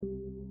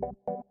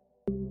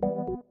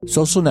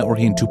Social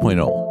Networking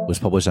 2.0 was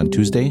published on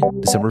Tuesday,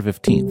 December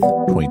 15th,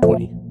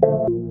 2020.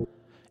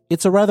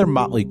 It's a rather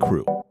motley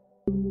crew.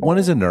 One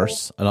is a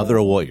nurse, another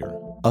a lawyer,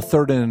 a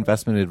third an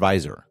investment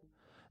advisor.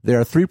 There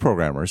are 3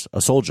 programmers,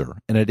 a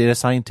soldier, and a data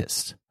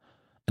scientist,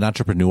 an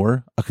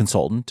entrepreneur, a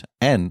consultant,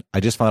 and, I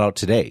just found out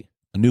today,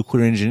 a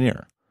nuclear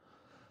engineer.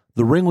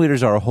 The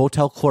ringleaders are a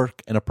hotel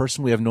clerk and a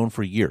person we have known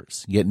for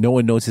years, yet no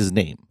one knows his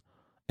name.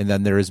 And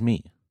then there is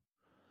me.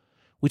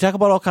 We talk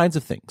about all kinds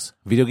of things,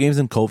 video games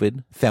and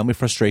COVID, family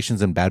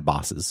frustrations and bad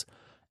bosses,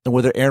 and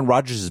whether Aaron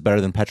Rodgers is better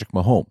than Patrick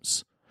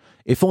Mahomes.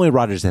 If only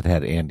Rodgers had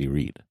had Andy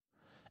Reid.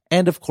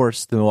 And, of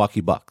course, the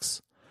Milwaukee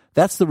Bucks.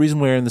 That's the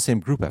reason we're in the same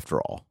group after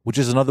all, which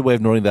is another way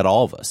of noting that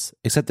all of us,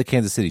 except the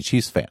Kansas City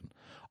Chiefs fan,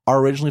 are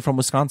originally from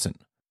Wisconsin.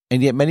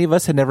 And yet many of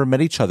us had never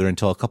met each other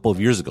until a couple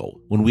of years ago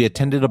when we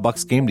attended a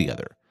Bucks game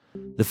together.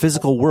 The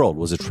physical world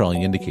was a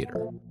trailing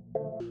indicator.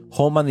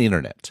 Home on the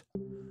internet.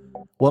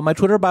 Well, my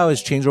Twitter bio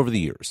has changed over the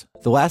years.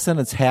 The last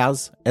sentence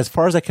has, as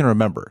far as I can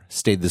remember,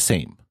 stayed the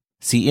same.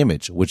 See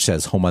image, which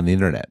says home on the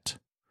internet.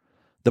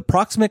 The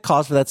proximate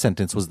cause for that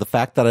sentence was the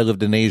fact that I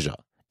lived in Asia,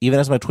 even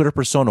as my Twitter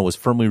persona was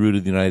firmly rooted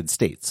in the United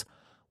States,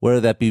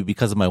 whether that be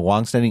because of my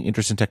long-standing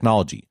interest in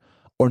technology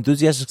or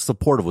enthusiastic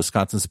support of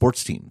Wisconsin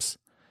sports teams.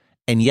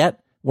 And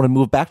yet, when I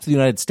moved back to the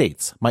United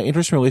States, my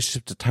interest and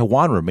relationship to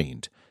Taiwan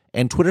remained,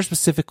 and Twitter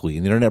specifically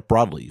and the internet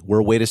broadly were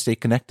a way to stay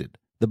connected.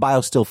 The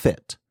bio still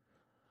fit.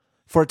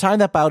 For a time,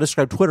 that bio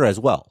described Twitter as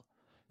well.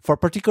 For a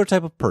particular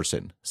type of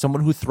person,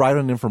 someone who thrived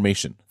on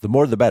information, the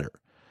more the better,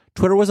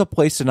 Twitter was a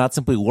place to not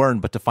simply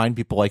learn but to find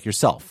people like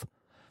yourself.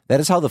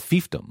 That is how the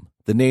fiefdom,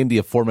 the name the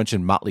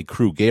aforementioned motley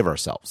crew gave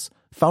ourselves,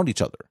 found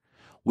each other.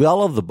 We all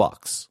love the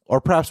Bucks,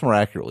 or perhaps more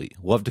accurately,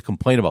 love to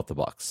complain about the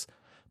Bucks.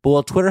 But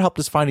while Twitter helped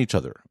us find each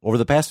other, over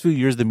the past few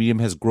years the medium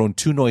has grown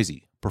too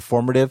noisy,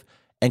 performative,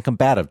 and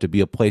combative to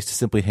be a place to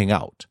simply hang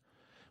out.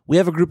 We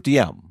have a group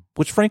DM,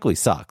 which frankly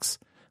sucks,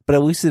 but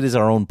at least it is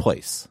our own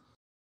place.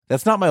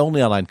 That's not my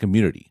only online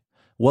community.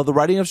 While the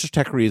writing of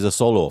Stratechery is a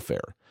solo affair,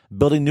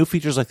 building new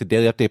features like the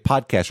Daily Update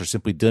podcast or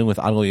simply dealing with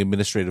ongoing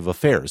administrative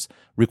affairs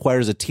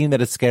requires a team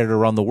that is scattered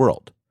around the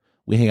world.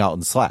 We hang out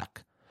in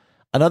Slack.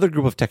 Another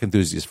group of tech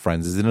enthusiast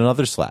friends is in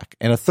another Slack,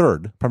 and a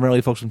third,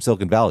 primarily folks from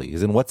Silicon Valley,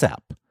 is in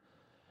WhatsApp.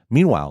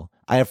 Meanwhile,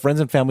 I have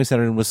friends and family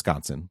centered in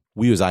Wisconsin.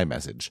 We use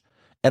iMessage.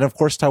 And of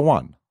course,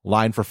 Taiwan.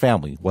 Line for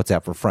family,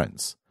 WhatsApp for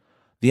friends.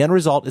 The end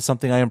result is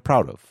something I am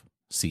proud of.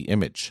 See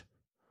image.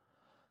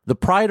 The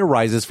pride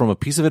arises from a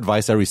piece of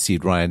advice I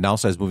received when I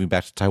announced I was moving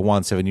back to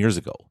Taiwan 7 years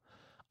ago.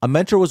 A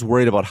mentor was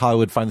worried about how I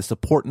would find the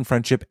support and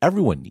friendship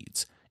everyone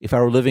needs if I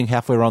were living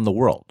halfway around the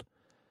world.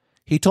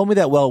 He told me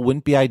that, well, it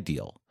wouldn't be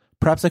ideal.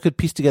 Perhaps I could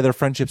piece together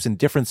friendships in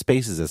different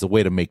spaces as a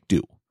way to make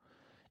do.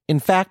 In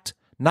fact,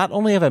 not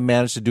only have I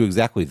managed to do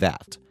exactly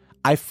that,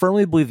 I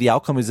firmly believe the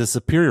outcome is a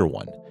superior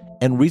one,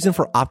 and reason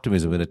for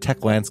optimism in a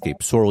tech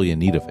landscape sorely in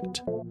need of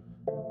it.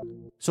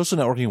 Social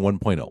Networking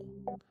 1.0.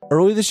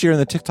 Early this year in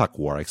the TikTok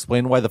war, I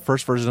explained why the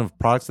first version of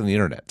products on the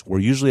internet were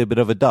usually a bit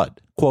of a dud.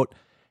 Quote,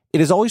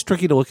 "It is always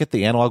tricky to look at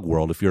the analog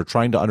world if you're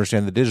trying to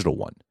understand the digital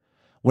one.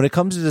 When it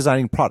comes to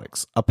designing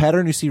products, a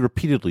pattern you see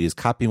repeatedly is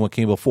copying what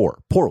came before,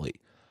 poorly,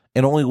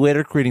 and only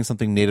later creating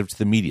something native to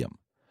the medium.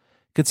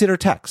 Consider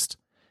text.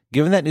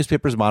 Given that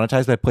newspapers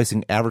monetize by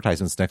placing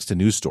advertisements next to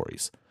news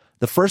stories,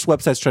 the first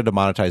websites tried to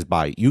monetize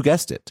by, you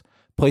guessed it,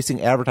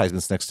 placing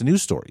advertisements next to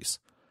news stories.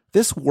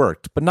 This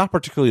worked, but not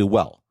particularly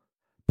well.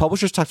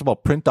 Publishers talked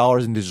about print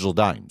dollars and digital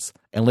dimes,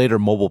 and later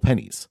mobile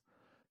pennies.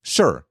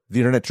 Sure, the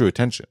internet drew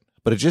attention,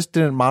 but it just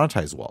didn't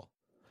monetize well.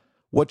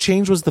 What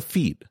changed was the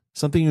feed,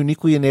 something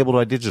uniquely enabled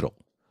by digital.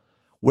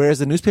 Whereas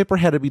the newspaper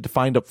had to be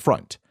defined up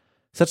front,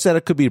 such that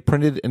it could be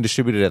printed and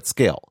distributed at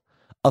scale,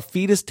 a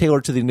feed is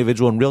tailored to the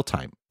individual in real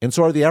time, and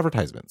so are the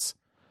advertisements.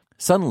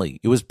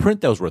 Suddenly, it was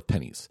print that was worth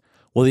pennies,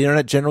 while the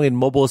internet generally and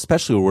mobile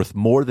especially were worth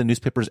more than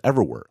newspapers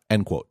ever were."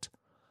 End quote.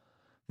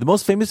 The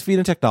most famous feed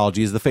in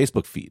technology is the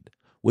Facebook feed,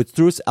 which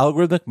through its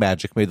algorithmic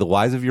magic made the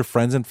lives of your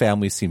friends and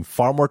family seem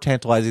far more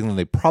tantalizing than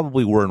they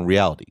probably were in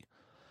reality.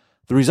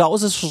 The result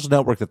was a social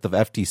network that the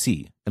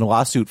FTC, in a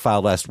lawsuit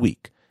filed last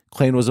week,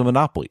 claimed was a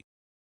monopoly.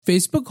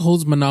 Facebook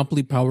holds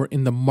monopoly power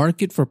in the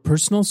market for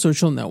personal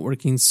social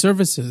networking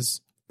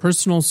services,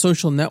 personal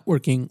social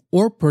networking,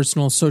 or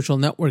personal social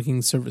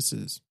networking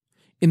services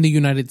in the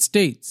United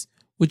States,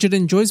 which it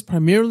enjoys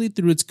primarily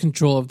through its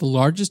control of the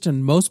largest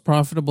and most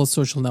profitable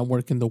social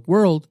network in the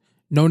world,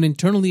 known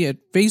internally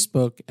at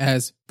Facebook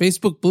as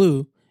Facebook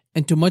Blue,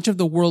 and to much of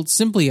the world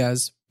simply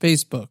as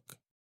Facebook.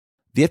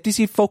 The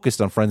FTC focused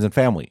on friends and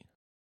family.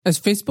 As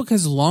Facebook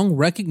has long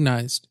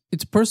recognized,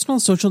 its personal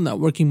social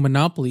networking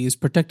monopoly is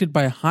protected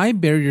by high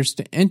barriers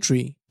to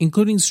entry,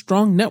 including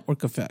strong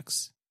network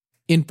effects.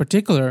 In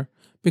particular,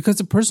 because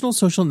a personal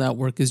social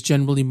network is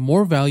generally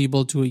more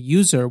valuable to a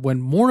user when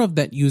more of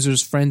that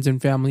user's friends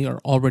and family are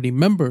already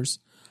members,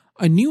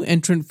 a new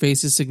entrant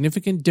faces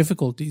significant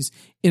difficulties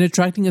in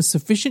attracting a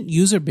sufficient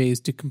user base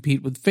to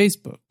compete with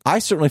Facebook. I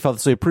certainly felt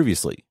this way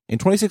previously. In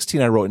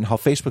 2016, I wrote in How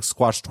Facebook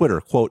Squashed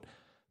Twitter, quote,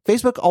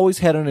 Facebook always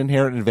had an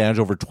inherent advantage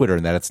over Twitter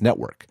in that its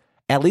network,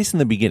 at least in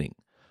the beginning.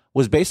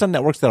 was based on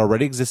networks that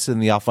already existed in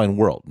the offline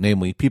world,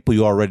 namely people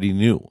you already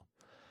knew.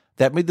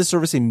 That made the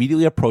service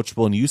immediately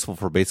approachable and useful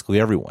for basically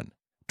everyone.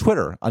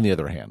 Twitter, on the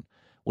other hand,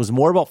 was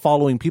more about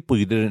following people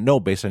you didn't know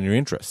based on your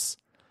interests.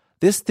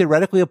 This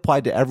theoretically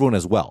applied to everyone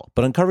as well,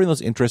 but uncovering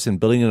those interests and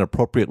building an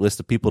appropriate list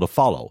of people to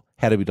follow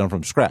had to be done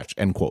from scratch,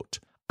 end quote.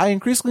 I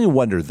increasingly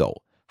wonder, though,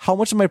 how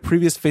much of my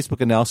previous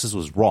Facebook analysis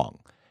was wrong,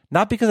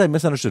 not because I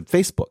misunderstood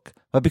Facebook,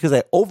 but because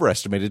I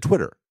overestimated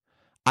Twitter.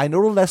 I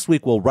noted last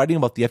week while writing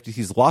about the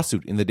FTC's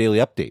lawsuit in the Daily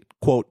Update,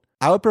 quote,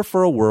 I would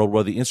prefer a world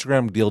where the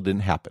Instagram deal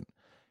didn't happen.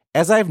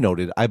 As I have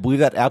noted, I believe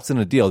that absent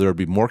a deal, there would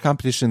be more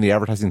competition in the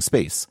advertising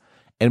space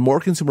and more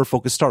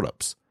consumer-focused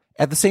startups.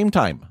 At the same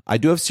time, I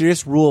do have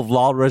serious rule of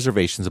law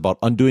reservations about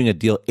undoing a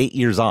deal 8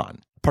 years on,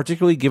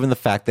 particularly given the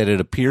fact that it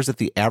appears that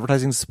the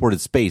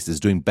advertising-supported space is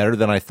doing better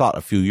than I thought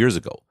a few years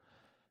ago.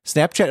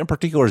 Snapchat in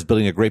particular is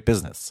building a great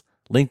business.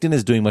 LinkedIn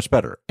is doing much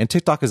better, and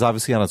TikTok is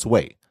obviously on its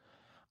way.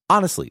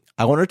 Honestly,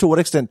 I wonder to what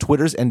extent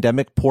Twitter's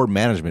endemic poor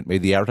management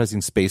made the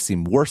advertising space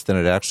seem worse than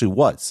it actually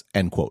was,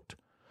 end quote.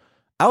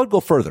 I would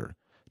go further.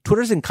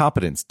 Twitter's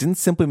incompetence didn't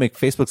simply make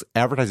Facebook's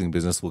advertising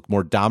business look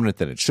more dominant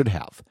than it should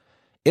have.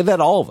 It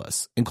led all of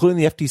us, including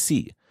the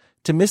FTC,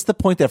 to miss the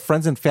point that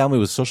friends and family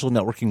was social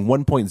networking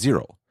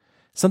 1.0,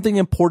 something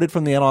imported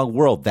from the analog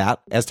world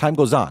that, as time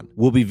goes on,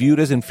 will be viewed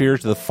as inferior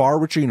to the far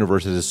richer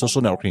universe that is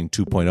social networking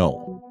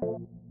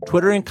 2.0.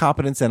 Twitter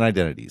incompetence and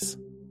identities.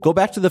 Go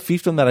back to the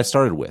fiefdom that I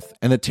started with,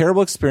 and the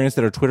terrible experience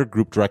that are Twitter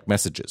group direct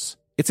messages.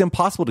 It's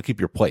impossible to keep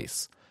your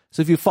place.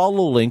 So if you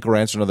follow a link or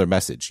answer another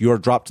message, you are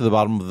dropped to the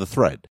bottom of the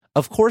thread.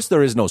 Of course,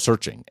 there is no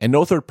searching, and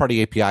no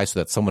third-party API so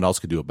that someone else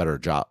could do a better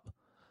job.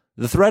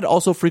 The thread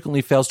also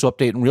frequently fails to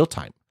update in real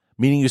time,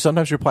 meaning you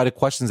sometimes reply to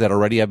questions that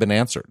already have been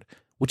answered,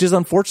 which is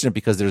unfortunate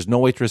because there's no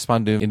way to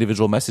respond to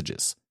individual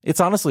messages. It's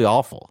honestly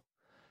awful.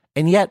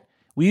 And yet,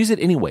 we use it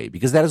anyway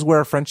because that is where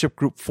our friendship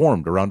group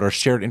formed around our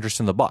shared interest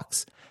in the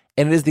Bucks,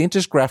 and it is the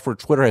interest graph where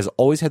Twitter has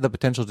always had the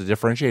potential to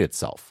differentiate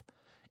itself.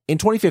 In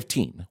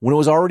 2015, when it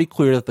was already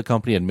clear that the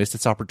company had missed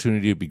its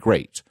opportunity to be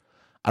great,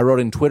 I wrote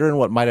in Twitter and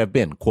what might have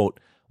been, quote,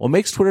 what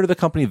makes Twitter the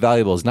company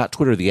valuable is not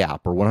Twitter the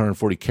app or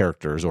 140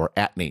 characters or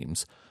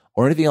 @names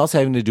or anything else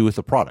having to do with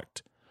the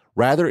product.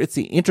 Rather, it's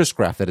the interest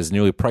graph that is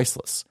nearly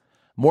priceless.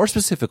 More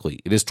specifically,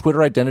 it is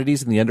Twitter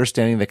identities and the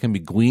understanding that can be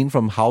gleaned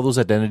from how those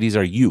identities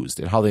are used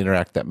and how they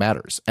interact that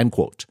matters, end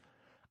quote.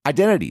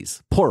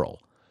 Identities,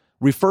 plural,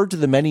 referred to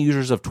the many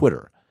users of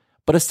Twitter.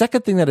 But a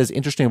second thing that is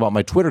interesting about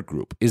my Twitter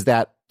group is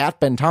that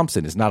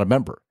 @BenThompson is not a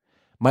member.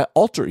 My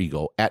alter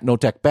ego,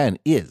 @NoTechBen,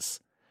 is.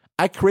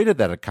 I created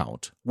that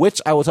account,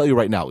 which I will tell you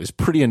right now is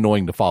pretty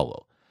annoying to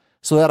follow,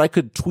 so that I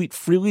could tweet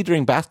freely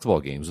during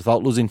basketball games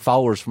without losing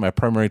followers from my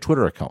primary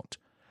Twitter account.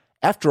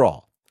 After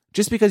all,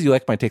 just because you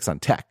like my takes on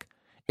tech,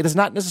 it does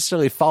not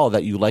necessarily follow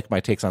that you like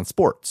my takes on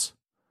sports.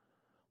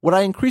 What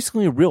I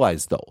increasingly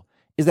realize, though,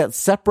 is that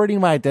separating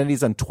my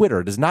identities on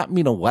Twitter does not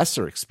mean a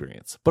lesser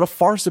experience, but a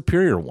far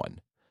superior one.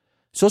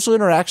 Social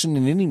interaction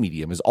in any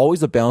medium is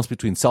always a balance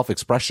between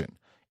self-expression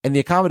and the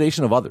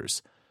accommodation of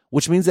others,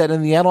 which means that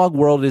in the analog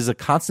world it is a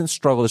constant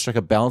struggle to strike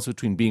a balance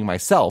between being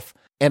myself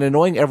and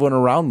annoying everyone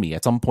around me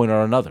at some point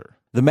or another.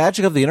 The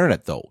magic of the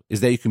internet, though,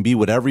 is that you can be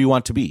whatever you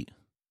want to be.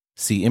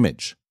 See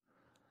image.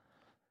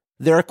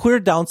 There are clear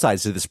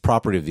downsides to this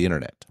property of the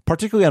internet,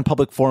 particularly on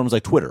public forums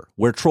like Twitter,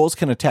 where trolls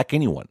can attack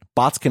anyone,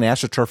 bots can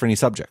astroturf any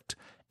subject,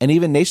 and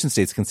even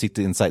nation-states can seek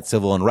to incite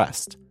civil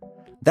unrest.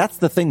 That's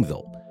the thing,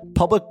 though.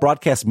 Public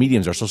broadcast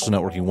mediums are social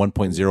networking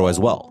 1.0 as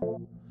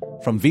well.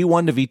 From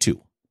V1 to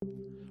V2.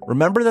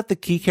 Remember that the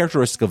key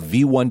characteristic of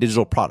V1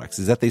 digital products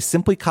is that they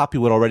simply copy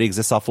what already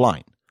exists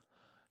offline.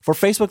 For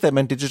Facebook, that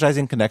meant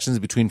digitizing connections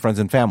between friends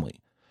and family.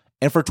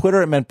 And for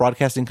Twitter, it meant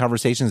broadcasting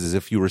conversations as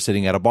if you were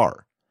sitting at a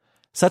bar.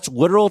 Such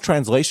literal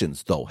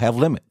translations, though, have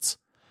limits.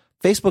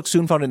 Facebook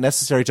soon found it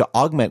necessary to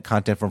augment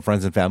content from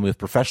friends and family with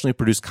professionally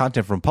produced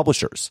content from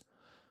publishers,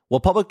 while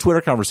public Twitter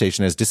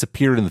conversation has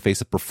disappeared in the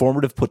face of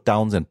performative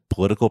put-downs and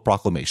political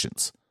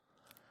proclamations.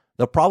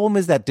 The problem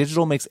is that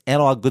digital makes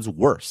analog goods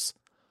worse.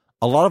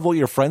 A lot of what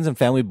your friends and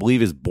family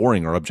believe is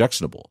boring or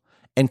objectionable,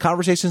 and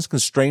conversations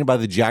constrained by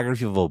the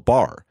geography of a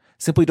bar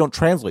simply don't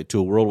translate to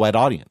a worldwide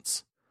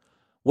audience.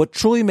 What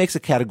truly makes a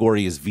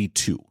category is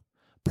V2,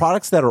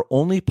 products that are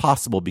only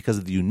possible because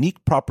of the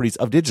unique properties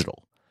of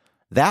digital.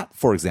 That,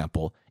 for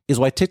example, is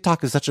why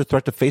TikTok is such a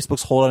threat to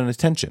Facebook's hold on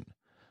attention.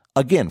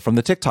 Again, from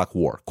the TikTok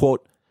war,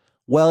 quote,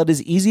 while it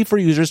is easy for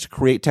users to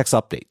create text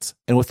updates,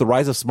 and with the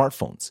rise of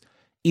smartphones,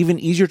 even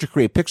easier to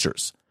create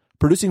pictures,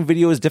 producing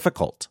video is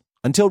difficult.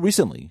 Until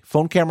recently,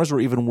 phone cameras were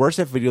even worse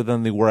at video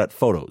than they were at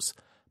photos.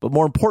 But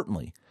more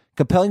importantly,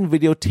 compelling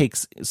video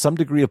takes some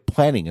degree of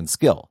planning and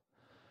skill.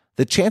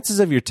 The chances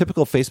of your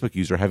typical Facebook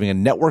user having a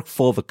network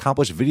full of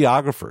accomplished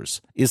videographers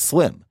is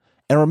slim.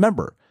 And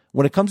remember,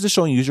 when it comes to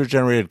showing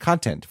user-generated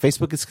content,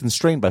 Facebook is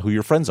constrained by who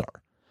your friends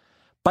are.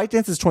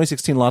 ByteDance's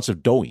 2016 launch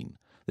of Douyin,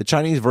 the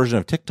Chinese version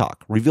of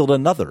TikTok, revealed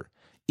another,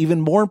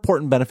 even more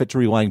important benefit to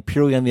relying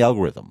purely on the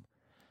algorithm.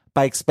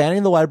 By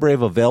expanding the library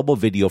of available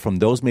video from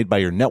those made by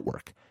your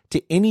network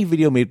to any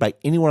video made by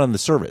anyone on the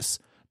service,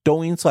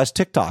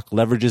 Douyin/TikTok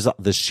leverages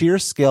the sheer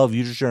scale of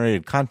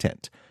user-generated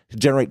content to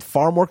generate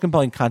far more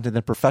compelling content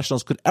than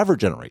professionals could ever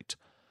generate,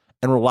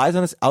 and relies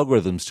on its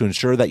algorithms to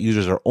ensure that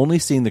users are only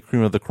seeing the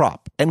cream of the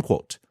crop, end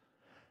quote.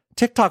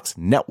 TikTok's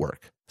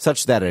network,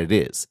 such that it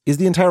is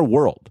the entire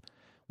world,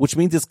 which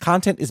means its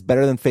content is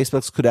better than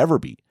Facebook's could ever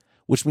be,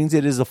 which means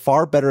it is a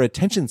far better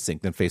attention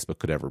sink than Facebook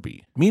could ever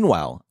be.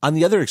 Meanwhile, on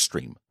the other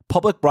extreme,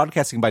 public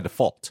broadcasting by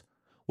default,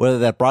 whether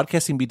that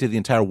broadcasting be to the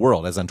entire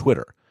world, as on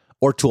Twitter,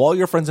 or to all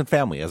your friends and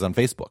family, as on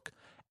Facebook,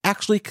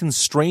 actually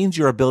constrains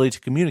your ability to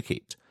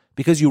communicate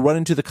because you run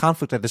into the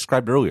conflict I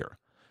described earlier,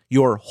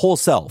 your whole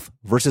self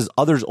versus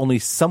others' only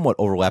somewhat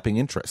overlapping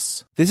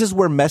interests. This is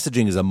where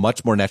messaging is a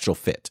much more natural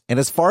fit. And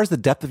as far as the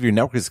depth of your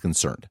network is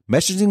concerned,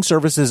 messaging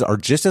services are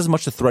just as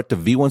much a threat to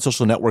V1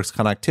 Social Network's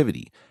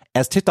connectivity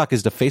as TikTok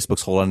is to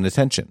Facebook's hold on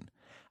attention.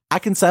 I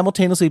can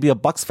simultaneously be a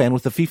Bucks fan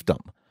with the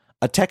fiefdom,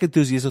 a tech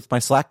enthusiast with my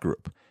Slack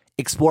group,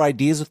 explore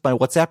ideas with my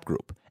WhatsApp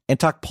group, and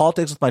talk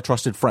politics with my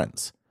trusted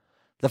friends.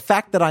 The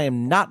fact that I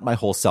am not my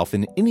whole self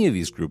in any of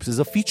these groups is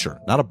a feature,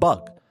 not a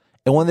bug,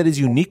 and one that is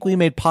uniquely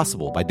made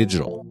possible by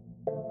digital.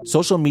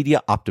 Social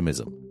media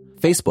optimism.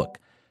 Facebook,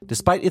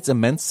 despite its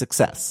immense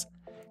success,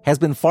 has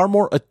been far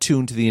more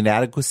attuned to the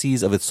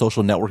inadequacies of its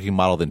social networking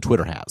model than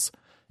Twitter has,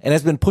 and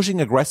has been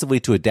pushing aggressively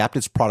to adapt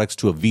its products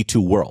to a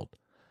V2 world.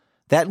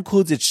 That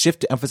includes its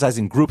shift to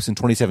emphasizing groups in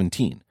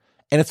 2017,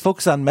 and its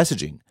focus on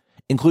messaging,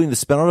 including the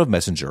spin-out of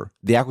Messenger,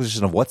 the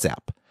acquisition of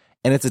WhatsApp,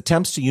 and its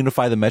attempts to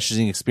unify the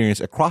messaging experience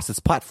across its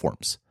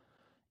platforms.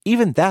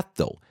 Even that,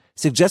 though,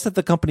 suggests that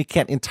the company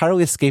can't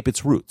entirely escape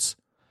its roots.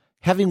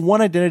 Having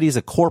one identity is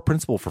a core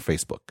principle for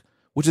Facebook,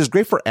 which is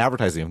great for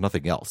advertising if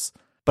nothing else,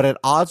 but at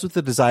odds with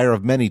the desire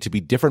of many to be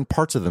different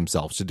parts of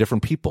themselves to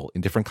different people in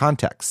different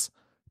contexts.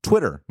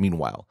 Twitter,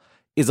 meanwhile,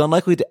 is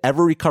unlikely to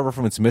ever recover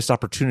from its missed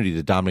opportunity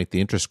to dominate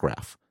the interest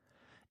graph.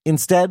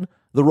 Instead,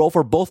 the role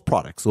for both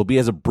products will be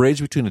as a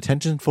bridge between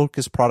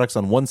attention-focused products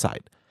on one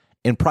side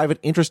and private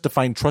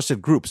interest-defined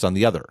trusted groups on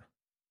the other.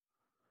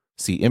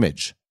 See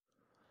image.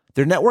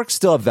 Their networks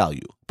still have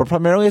value, but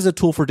primarily as a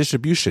tool for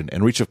distribution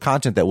and reach of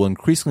content that will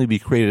increasingly be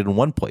created in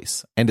one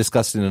place and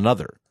discussed in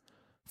another.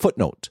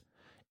 Footnote.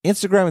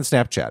 Instagram and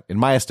Snapchat, in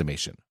my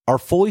estimation, are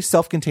fully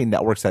self-contained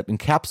networks that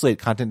encapsulate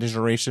content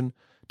generation,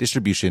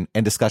 distribution,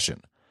 and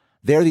discussion.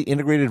 They are the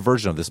integrated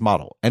version of this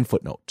model, end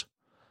footnote.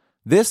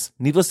 This,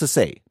 needless to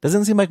say,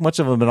 doesn't seem like much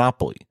of a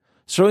monopoly,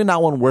 certainly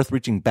not one worth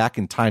reaching back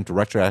in time to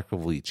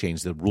retroactively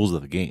change the rules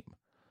of the game.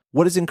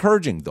 What is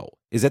encouraging, though,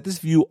 is that this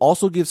view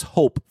also gives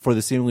hope for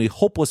the seemingly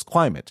hopeless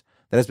climate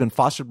that has been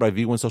fostered by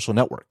V1 social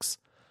networks.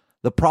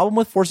 The problem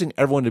with forcing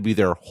everyone to be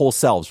their whole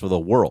selves for the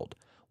world,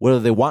 whether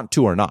they want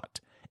to or not,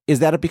 is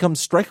that it becomes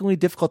strikingly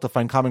difficult to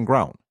find common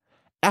ground.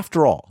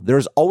 After all, there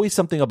is always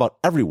something about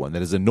everyone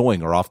that is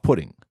annoying or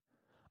off-putting.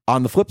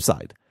 On the flip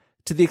side,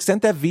 to the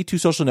extent that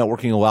V2 social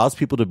networking allows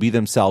people to be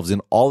themselves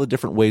in all the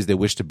different ways they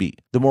wish to be,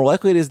 the more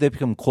likely it is they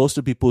become close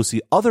to people who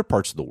see other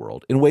parts of the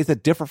world in ways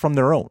that differ from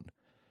their own.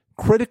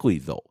 Critically,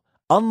 though,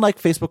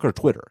 unlike Facebook or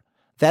Twitter,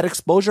 that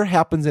exposure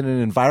happens in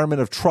an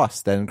environment of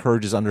trust that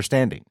encourages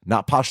understanding,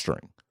 not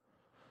posturing.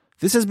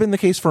 This has been the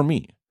case for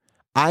me.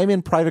 I'm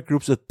in private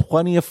groups with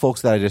plenty of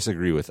folks that I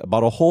disagree with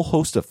about a whole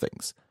host of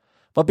things.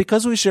 But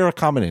because we share a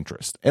common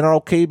interest and are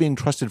okay being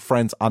trusted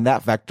friends on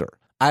that vector,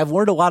 I've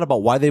learned a lot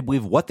about why they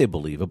believe what they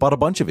believe about a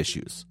bunch of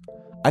issues.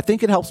 I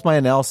think it helps my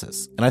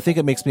analysis, and I think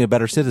it makes me a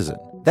better citizen.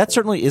 That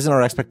certainly isn't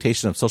our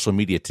expectation of social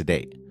media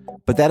today,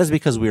 but that is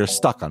because we are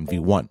stuck on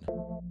V1.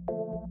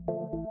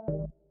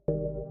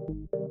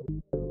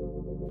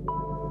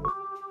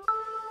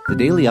 The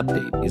daily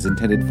update is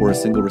intended for a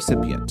single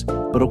recipient,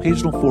 but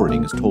occasional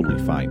forwarding is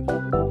totally fine.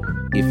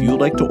 If you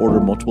would like to order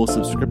multiple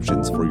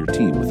subscriptions for your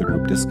team with a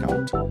group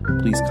discount,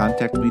 please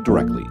contact me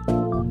directly.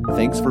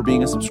 Thanks for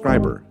being a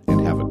subscriber,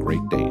 and have a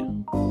great day.